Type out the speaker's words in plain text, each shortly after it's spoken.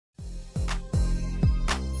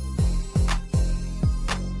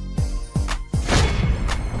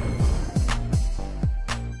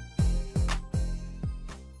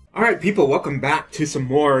Alright people, welcome back to some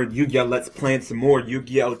more Yugioh Let's Play and some more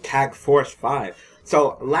Yu-Gi-Oh! Tag Force 5.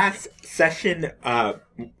 So, last session, I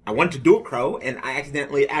wanted to duel Crow, and I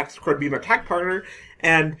accidentally asked Crow to be my tag partner,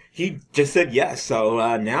 and he just said yes.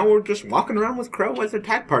 So, now we're just walking around with Crow as a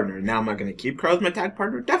tag partner. Now, am I going to keep Crow as my tag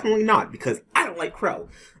partner? Definitely not, because I don't like Crow.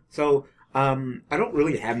 So, I don't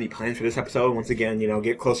really have any plans for this episode. Once again,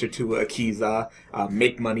 get closer to Akiza,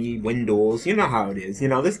 make money, win duels. You know how it is.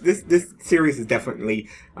 This series is definitely,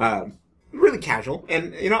 really casual.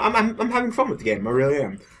 And, I'm having fun with the game. I really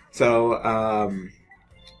am. So,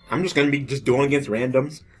 I'm just gonna be just dueling against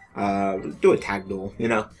randoms. Do a tag duel,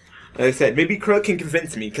 Like I said, maybe Crow can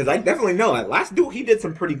convince me, because I definitely know that last duel he did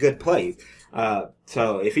some pretty good plays.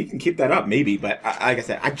 So if he can keep that up, maybe. But like I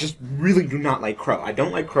said, I just really do not like Crow. I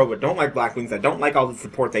don't like Crow. I don't like Blackwings. I don't like all the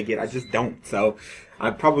support they get. I just don't. So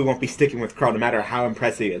I probably won't be sticking with Crow no matter how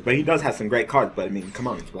impressive he is. But he does have some great cards. But I mean, come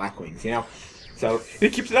on, it's Blackwings, So if he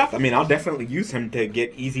keeps it up, I mean, I'll definitely use him to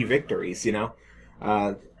get easy victories,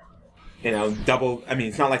 double. I mean,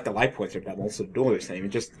 it's not like the life points are double, so duel are the same.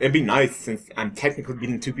 It'd be nice since I'm technically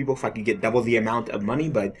beating two people if I could get double the amount of money,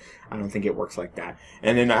 but I don't think it works like that.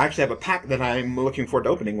 And then I actually have a pack that I'm looking forward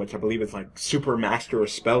to opening, which I believe is like Super Master or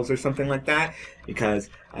Spells or something like that, because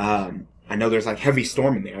I know there's like Heavy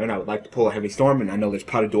Storm in there, and I would like to pull a Heavy Storm, and I know there's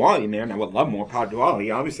Pot of Duality in there, and I would love more Pot of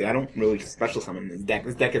Duality. Obviously, I don't really special summon this deck.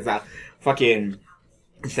 This deck is a fucking...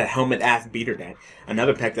 It's a helmet-ass beater deck.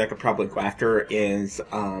 Another pack that I could probably go after is,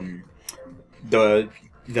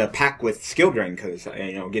 the pack with skill drain, because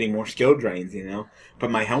getting more skill drains,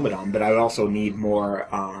 put my helmet on, but I would also need more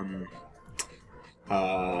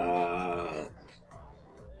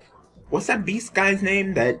what's that beast guy's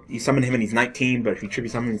name that you summon him and he's 19, but if you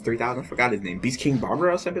tribute summon he's 3,000? I forgot his name. Beast King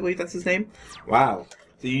Barbaros, I believe that's his name. Wow.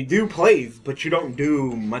 So you do plays, but you don't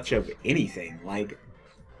do much of anything. Like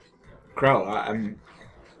Crow, I'm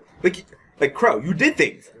like Crow, you did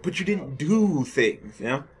things, but you didn't do things,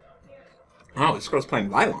 Oh, this girl's playing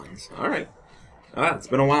Vylons. Alright. It's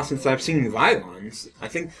been a while since I've seen Vylons. I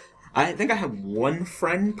think I have one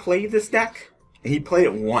friend play this deck, and he played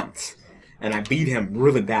it once. And I beat him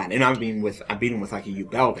really bad. And I beat him with like a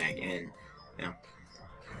Yubel deck, and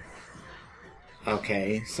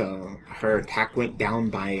okay, so her attack went down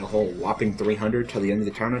by a whole whopping 300 till the end of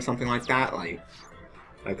the turn or something like that. Like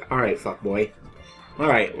alright, fuckboy.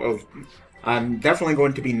 Alright, well, I'm definitely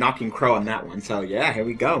going to be knocking Crow on that one. So yeah, here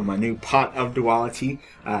we go. My new Pot of Duality,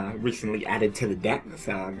 recently added to the deck.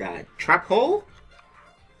 So I've got Trap Hole,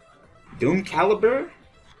 Doom Caliber,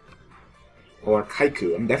 or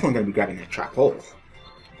Kaiku. I'm definitely going to be grabbing that Trap Hole.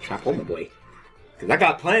 Trap Hole, my boy. Because I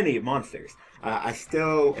got plenty of monsters. I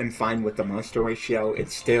still am fine with the monster ratio.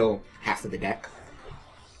 It's still half of the deck.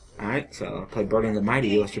 Alright, so I'll play Burden of the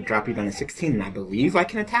Mighty. Let's just drop you down to 16, and I believe I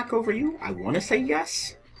can attack over you. I want to say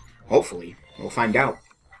yes. Hopefully. We'll find out.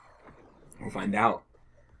 We'll find out.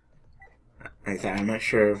 Like I said, I'm not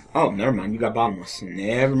sure. Oh, never mind. You got Bottomless.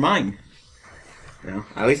 Never mind.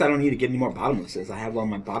 At least I don't need to get any more Bottomlesses. I have all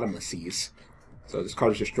my Bottomlesses. So this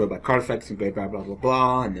card is destroyed by card effects and graveyard, blah, blah,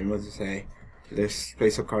 blah. And then what does it say? This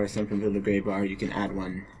special card is sent from the graveyard. You can add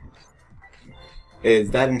one.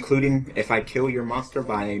 Is that including if I kill your monster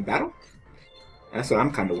by battle? That's what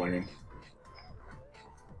I'm kind of wondering.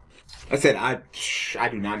 I said, I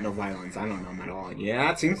do not know Violence. I don't know them at all.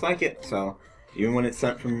 Yeah, it seems like it. So, even when it's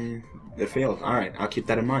sent from the field. Alright, I'll keep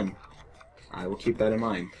that in mind. I will keep that in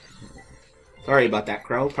mind. Sorry about that,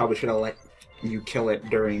 Crow. Probably should have let you kill it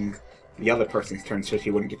during the other person's turn so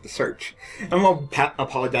she wouldn't get the search. I'm all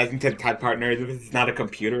apologizing to the tag partner if it's not a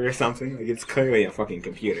computer or something. Like, it's clearly a fucking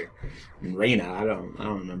computer. And Reina, I don't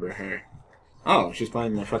remember her. Oh, she's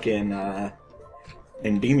playing the fucking,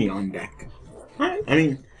 Endymion deck. Alright, I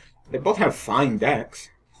mean... They both have fine decks.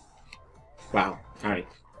 Wow. Alright.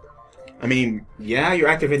 I mean, yeah, you're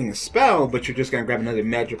activating a spell, but you're just gonna grab another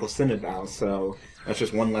magical Cynodile, so that's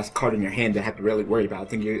just one less card in your hand to have to really worry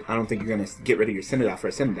about. I don't think you're gonna get rid of your Cynodile for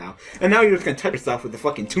a Cynodile. And now you're just gonna touch yourself with the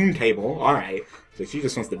fucking Toon Table. Alright. So she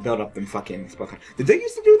just wants to build up them fucking spell cards. Did they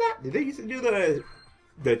used to do that? Did they used to do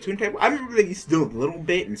the Toon Table? I remember they used to do a little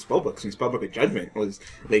bit in Spellbooks, and Spellbook of Judgment was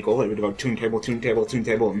legal. They would go Toon Table, Toon Table, Toon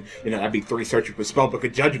Table, and, that'd be 3 searches for Spellbook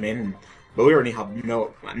of Judgment, but we already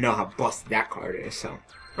know how busted that card is, so.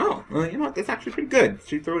 Oh, well, you know what, that's actually pretty good.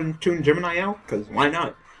 She threw in Toon Gemini out, because why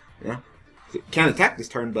not? It can't attack this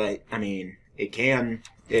turn, but, I mean,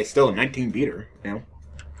 it's still a 19 beater,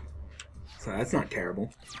 So that's not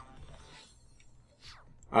terrible.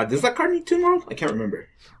 Does that card need Toon World? I can't remember.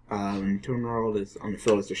 Toon World is on the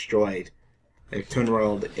field is destroyed. If Toon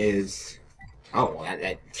World is... Oh,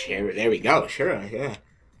 there we go. Sure, yeah.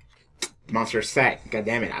 Monster set. God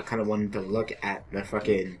damn it. I kind of wanted to look at the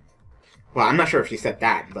fucking Well, I'm not sure if she said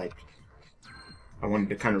that, but I wanted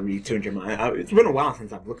to kind of retune your mind. It's been a while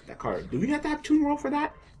since I've looked at that card. Do we have to have Toon Roll for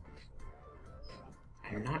that?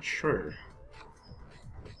 I'm not sure.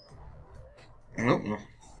 I don't know.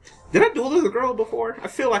 Did I duel this girl before? I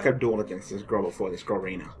feel like I've dueled against this girl before, this girl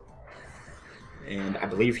Reina. And I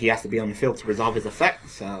believe he has to be on the field to resolve his effect,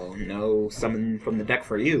 so no summon from the deck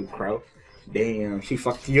for you, Crow. Damn, she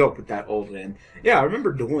fucked you up with that Olvin. Yeah, I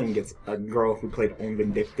remember dueling against a girl who played Own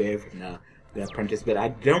Vindictive and the Apprentice, but I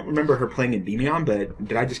don't remember her playing Endymion, but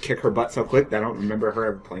did I just kick her butt so quick that I don't remember her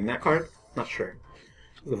ever playing that card? Not sure.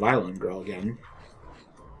 The Violent girl again.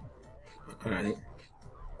 Alright.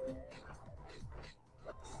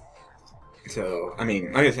 So, I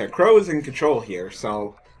mean, like I said, Crow is in control here,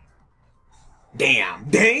 so... Damn!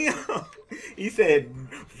 He said,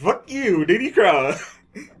 fuck you, did he, Crow?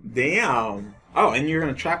 Damn. Oh, and you're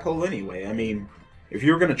gonna trap hole anyway. I mean, if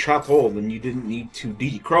you were gonna trap hole, then you didn't need to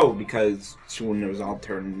DD Crow because she wouldn't have resolved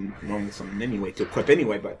turn normal summon anyway to equip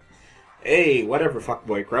anyway, but... Hey, whatever,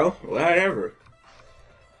 fuckboy Crow. Whatever.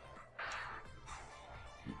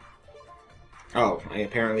 Oh,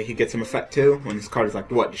 apparently he gets some effect too, when this card is like,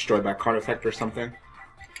 what, destroyed by a card effect or something?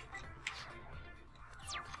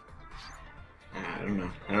 I don't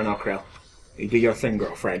know. I don't know, Krill. You do your thing,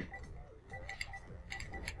 girlfriend.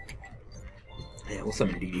 Yeah, we'll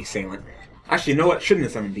summon DD Assailant. Actually, you know what? Shouldn't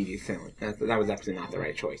have summoned DD Assailant. That was actually not the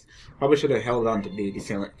right choice. Probably should have held on to DD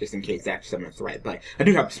Assailant just in case that summon's the right. But I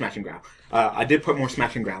do have Smashing Ground. I did put more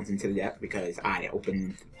Smashing Grounds into the deck because I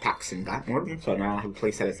opened packs and got more of them. So now I have a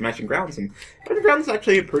playset of Smashing Grounds. And Smashing Grounds is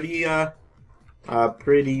actually a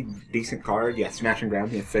pretty decent card. Yeah, Smashing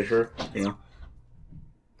Ground, yeah, Fissure, you know.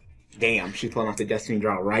 Damn, she's pulling off the Destiny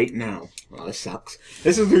draw right now. Well, this sucks.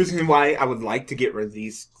 This is the reason why I would like to get rid of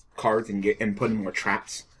these cards and put in more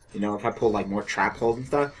traps. You know, if I pull like more trap holes and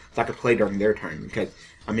stuff, so I could play during their turn. Because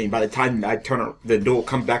I mean, by the time I the duel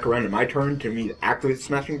comes back around in my turn to me to activate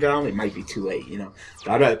Smashing Ground, it might be too late. You know,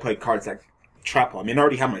 so I'd rather play cards like trap hole. I mean, I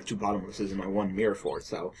already have my 2 bottomlesses and my 1 Mirror Force,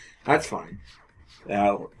 so that's fine.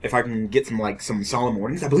 If I can get some Solemn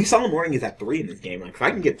Warnings, I believe Solemn Warning is at 3 in this game. Like, if I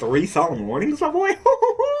can get 3 Solemn Warnings, my boy.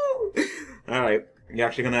 Alright, you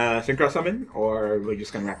actually gonna Synchro Summon, or are we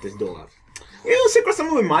just gonna wrap this duel up? You Synchro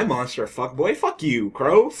Summon with my monster, fuckboy. Fuck you,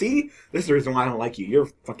 Crow. See? This is the reason why I don't like you. You're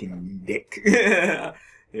a fucking dick.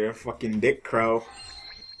 You're a fucking dick, Crow.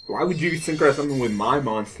 Why would you Synchro Summon with my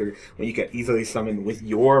monster when you could easily summon with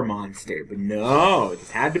your monster? But no, it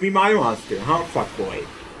just had to be my monster, huh, fuckboy?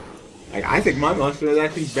 Like, I think my monster is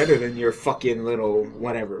actually better than your fucking little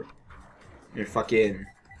whatever. Your fucking...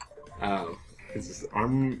 is this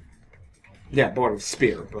arm... Yeah, Board of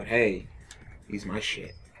Spear, but hey, he's my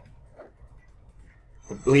shit.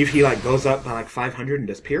 I believe he, like, goes up by, like, 500 and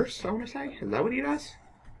does Pierce, I want to say? Is that what he does?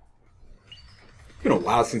 It's been a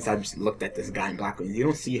while since I just looked at this guy in Black Wings. You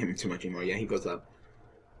don't see him too much anymore. Yeah, he goes up.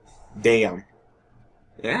 Damn.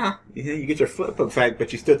 Yeah, you get your flip effect,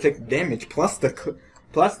 but you still take the damage, plus the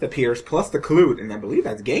Pierce, plus the Clute, and I believe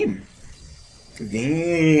that's game.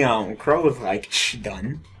 Damn, Crow was like,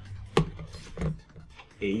 done.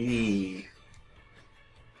 Hey.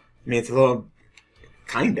 I mean, it's a little...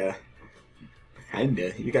 Kinda.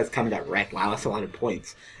 You guys kinda got wrecked. Wow, that's a lot of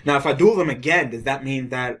points. Now, if I duel them again, does that mean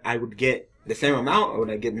that I would get the same amount, or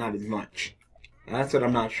would I get not as much? That's what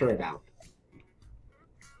I'm not sure about.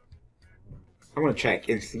 I want to check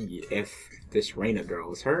and see if this Reina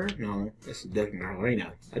girl is her. No, this is different girl,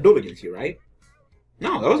 Reina. I dueled against you, right?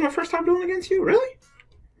 No, that was my first time dueling against you? Really?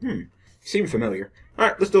 Seem familiar.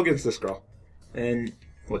 Alright, let's duel against this girl. And...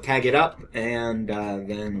 we'll tag it up, and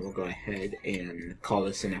then we'll go ahead and call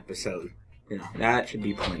this an episode. You know, that should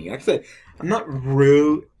be plenty. Like I said, I'm not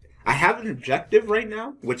rude. I have an objective right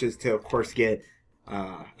now, which is to, of course, get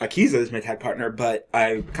Akiza as my tag partner, but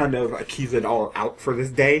I kind of Akiza'd all out for this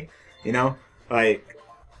day, you know? Like,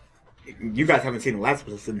 you guys haven't seen the last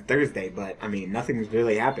episode since Thursday, but, I mean, nothing's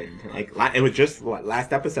really happened. Like, it was just,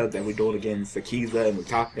 last episode that we dueled against Akiza, and we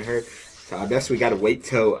talked to her. So I guess we gotta wait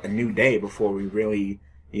till a new day before we really...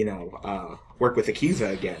 you know, work with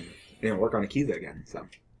Akiza again. You know, work on Akiza again, so.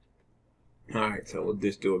 Alright, so we'll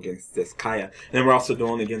just do against this Kaya. And then we're also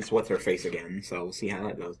doing against What's-Her-Face again, so we'll see how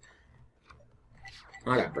that goes.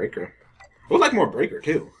 Oh, I got Breaker. I would like more Breaker,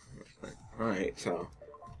 too. Alright, so.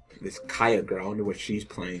 This Kaya girl, I wonder what she's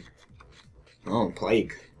playing. Oh,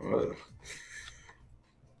 Plague. Ugh.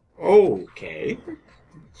 Okay.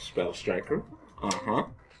 Spell Striker. Uh-huh.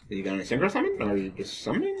 Are you gonna Synchro Summon? Or are you just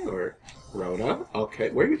summoning? Or Rhoda? Okay,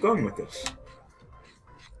 where are you going with this?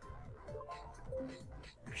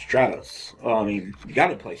 Stratos. Oh, I mean, you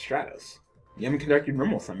gotta play Stratos. You haven't conducted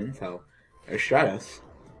normal summon, so there's Stratos.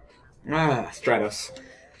 Ah, Stratos.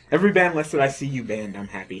 Every band list that I see you banned, I'm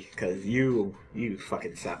happy because you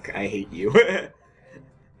fucking suck. I hate you.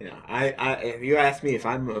 If you ask me if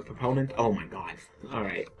I'm a proponent, oh my god. All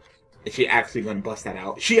right, is she actually gonna bust that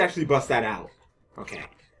out? She actually bust that out. Okay,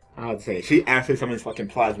 I would say if she actually summons fucking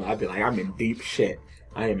plasma, I'd be like, I'm in deep shit.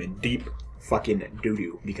 I am in deep fucking doo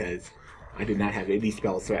doo because I do not have any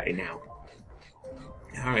spells right now.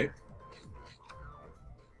 All right.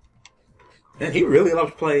 Man, he really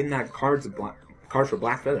loves playing that cards for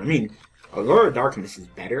Black Feather. I mean, Allure of Darkness is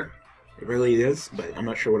better. It really is, but I'm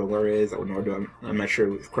not sure what Allure is, nor do I'm not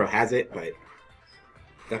sure if Crow has it, but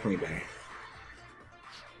definitely better.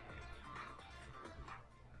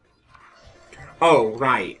 Oh,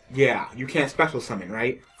 right. Yeah, you can't special summon,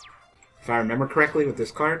 right? If I remember correctly with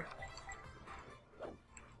this card.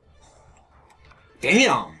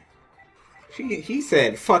 Damn! He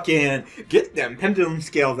said, fucking, get them pendulum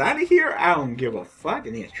scales out of here. I don't give a fuck.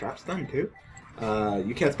 And he has trap stun, too.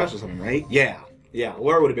 You can't special summon, right? Yeah. Yeah,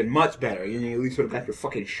 Allure would have been much better. You at least would have got your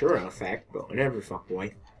fucking Shura effect, but whatever,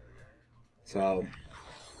 fuckboy. So,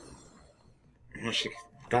 I should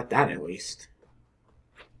have got that at least.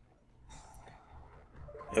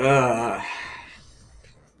 So,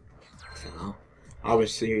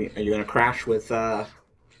 obviously, are you gonna crash with,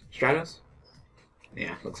 Stratos?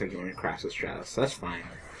 Yeah, looks like you want to crash with Stratos, so that's fine.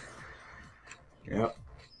 Yep.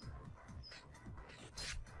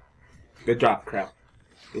 Good job, Crow.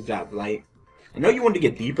 Good job, Light. I know you wanted to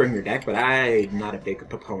get deeper in your deck, but I'm not a big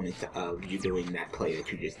proponent of you doing that play that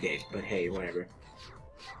you just did. But hey, whatever.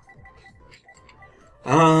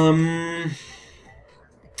 I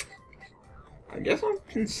guess I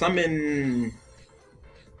can summon...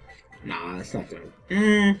 Nah, that's not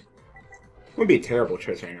good. Would be a terrible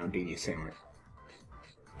choice right now, DD Sailor.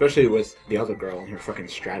 Especially with the other girl and her fucking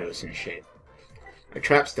Stratos and shit. I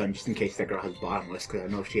trap stun just in case that girl has bottomless, because I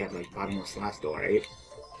know she had like bottomless last door, right?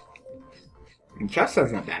 And trap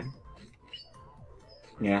stun's not bad.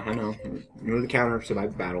 Yeah, I know. Remove the counter,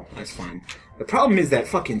 survive the battle. That's fine. The problem is that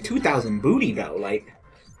fucking 2,000 booty though. Like,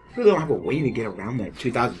 I really don't have a way to get around that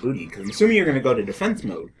 2,000 booty, because I'm assuming you're gonna go to defense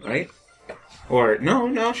mode, right? Or,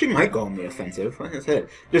 no, she might go on the offensive. Like I said,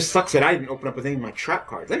 just sucks that I didn't open up with any of my trap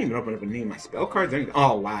cards. I didn't even open up with any of my spell cards.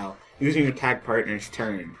 Oh, wow. Using your tag partner's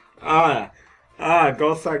turn.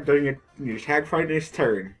 Go start during your tag partner's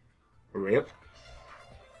turn. Rip.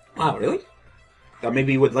 Wow, really? Thought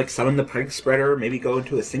maybe you would, like, summon the Prank Spreader, maybe go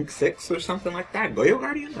into a Sync 6 or something like that. Goyo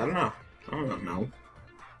Guardian? I don't know. I don't know.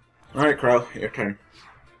 Alright, Crow, your turn.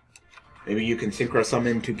 Maybe you can Synchro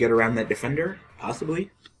summon to get around that defender?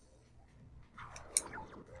 Possibly.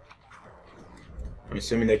 I'm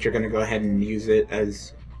assuming that you're going to go ahead and use it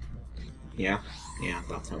as... Yeah, I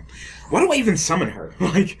thought so. Why do I even summon her?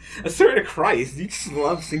 Like, I swear to Christ, you just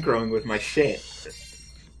love synchroing with my shit.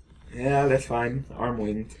 Yeah, that's fine. Arm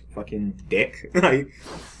winged. Fucking dick. Like,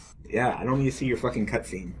 yeah, I don't need to see your fucking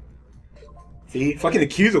cutscene. See? Fucking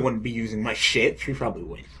Accuser wouldn't be using my shit. She probably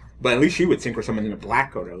would. But at least she would synchro summon into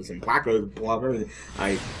Black Kodos, and Black Kodos blubber.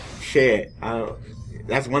 Like, shit.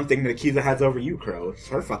 That's one thing that Accuser has over you, Crow.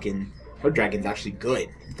 Her dragon's actually good.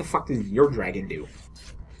 What the fuck does your dragon do?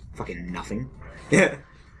 Fucking nothing. Yeah.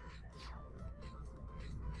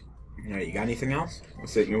 Alright, you got anything else?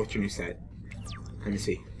 What's your new set? Let me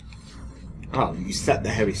see. Oh, you set the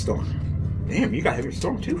Heavy Storm. Damn, you got Heavy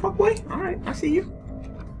Storm too, fuckboy? Alright, I see you.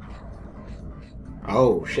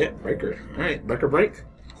 Oh, shit. Breaker. Alright, breaker break.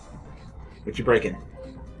 What you breaking?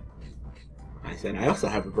 I said I also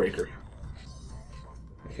have a breaker.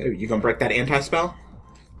 Okay, you gonna break that anti-spell?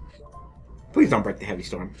 Please don't break the Heavy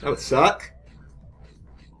Storm. That would suck.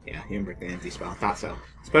 Yeah, you didn't break the anti-spell. I thought so.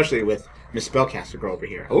 Especially with Miss Spellcaster Girl over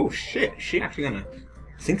here. Oh, shit. Is she actually gonna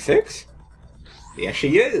Sync 6? Yeah,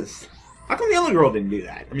 she is. How come the other girl didn't do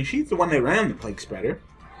that? I mean, she's the one that ran the Plague Spreader.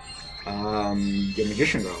 The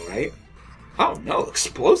Magician Girl, right? Oh, no.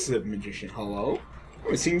 Explosive Magician. Hello? I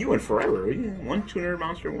haven't seen you in forever. One tuner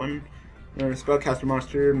monster, one spellcaster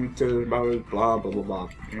monster, blah, blah, blah, blah.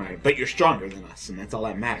 Alright, but you're stronger than us, and that's all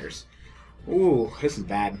that matters. Ooh, this is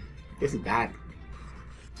bad. This is bad.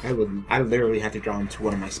 I literally have to draw into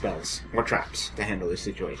one of my spells, or traps, to handle this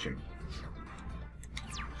situation.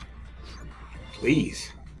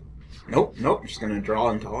 Please. Nope, I'm just gonna draw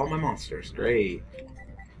into all my monsters. Great.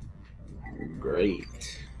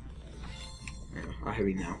 Great. How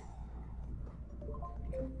heavy now?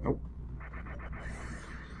 Nope.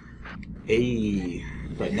 Hey.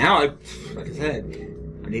 But now, like I said,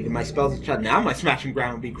 I needed my spells to shut. Now my Smashing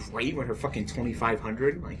Ground would be great with her fucking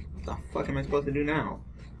 2,500. Like, what the fuck am I supposed to do now?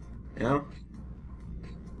 You know?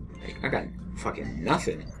 Like, I got fucking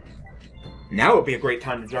nothing. Now would be a great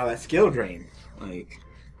time to draw that skill drain. Like,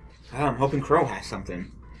 I'm hoping Crow has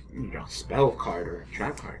something. You draw a spell card or a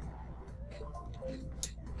trap card.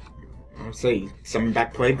 I'll say summon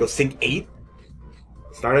back play, go sync 8.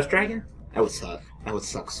 Stardust Dragon? That would suck. That would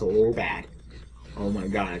suck so bad. Oh my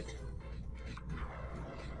god.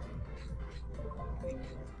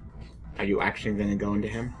 Are you actually gonna go into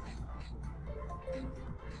him?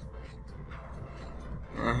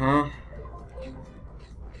 Uh-huh.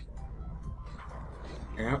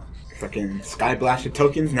 Yep. Fucking Sky Blasted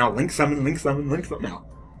tokens. Now link summon, link summon, link summon. No.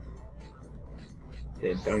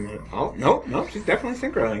 Oh, no, she's definitely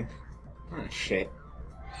synchroing. Oh, shit.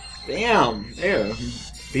 Damn. There.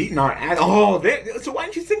 Beating our ass. Oh, there. So why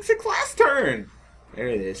didn't you sync 6 last turn? There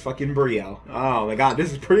it is. Fucking Brio. Oh my god,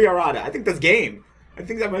 this is pretty errata. I think that's game. I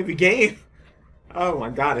think that might be game. Oh my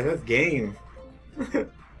god, that's game.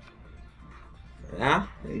 Yeah,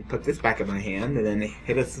 you put this back in my hand and then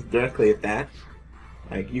hit us directly at that.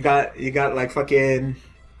 Like, you got like fucking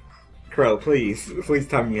Crow, please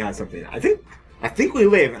tell me you have something. I think we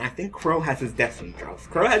live, and I think Crow has his destiny draw. If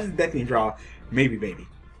Crow has his destiny draw, maybe baby.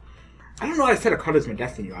 I don't know how to set a card as my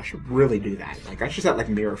destiny draw. I should really do that. Like, I should set like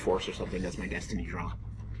Mirror Force or something as my destiny draw.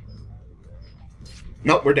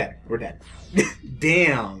 Nope, we're dead. We're dead.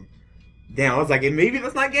 Damn. Damn, I was like, maybe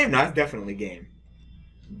that's not game. No, that's definitely game.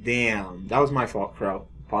 Damn, that was my fault, Crow.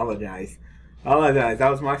 Apologize. Apologize, that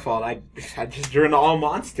was my fault. I just drew into all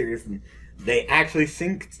monsters, and they actually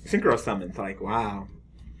synchro summoned. Like, wow.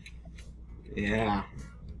 Yeah.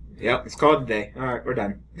 Yep, it's called today. Alright, we're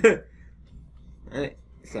done. Alright,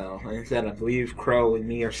 so, like I said, I believe Crow and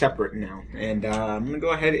me are separate now. And I'm going to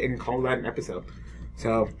go ahead and call that an episode.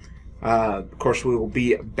 So, of course, we will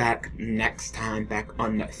be back next time, back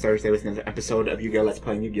on Thursday with another episode of Yugioh Let's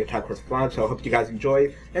Play Yu-Gi-Oh! Tag Force Vlog. So I hope you guys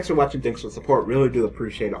enjoyed. Thanks for watching. Thanks for the support. Really do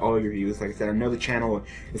appreciate all your views. Like I said, I know the channel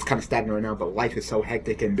is kind of stagnant right now, but life is so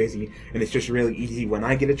hectic and busy, and it's just really easy when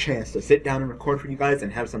I get a chance to sit down and record for you guys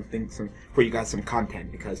and have some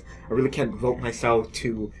content, because I really can't devote myself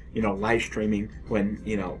to, you know, live streaming when,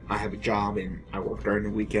 you know, I have a job and I work during the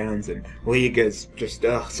weekends, and League is just,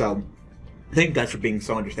 so... Thank you guys for being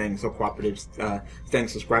so understanding, so cooperative, staying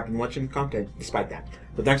subscribed and watching content despite that.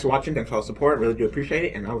 So thanks for watching, thanks for all the support, really do appreciate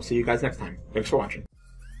it, and I will see you guys next time. Thanks for watching.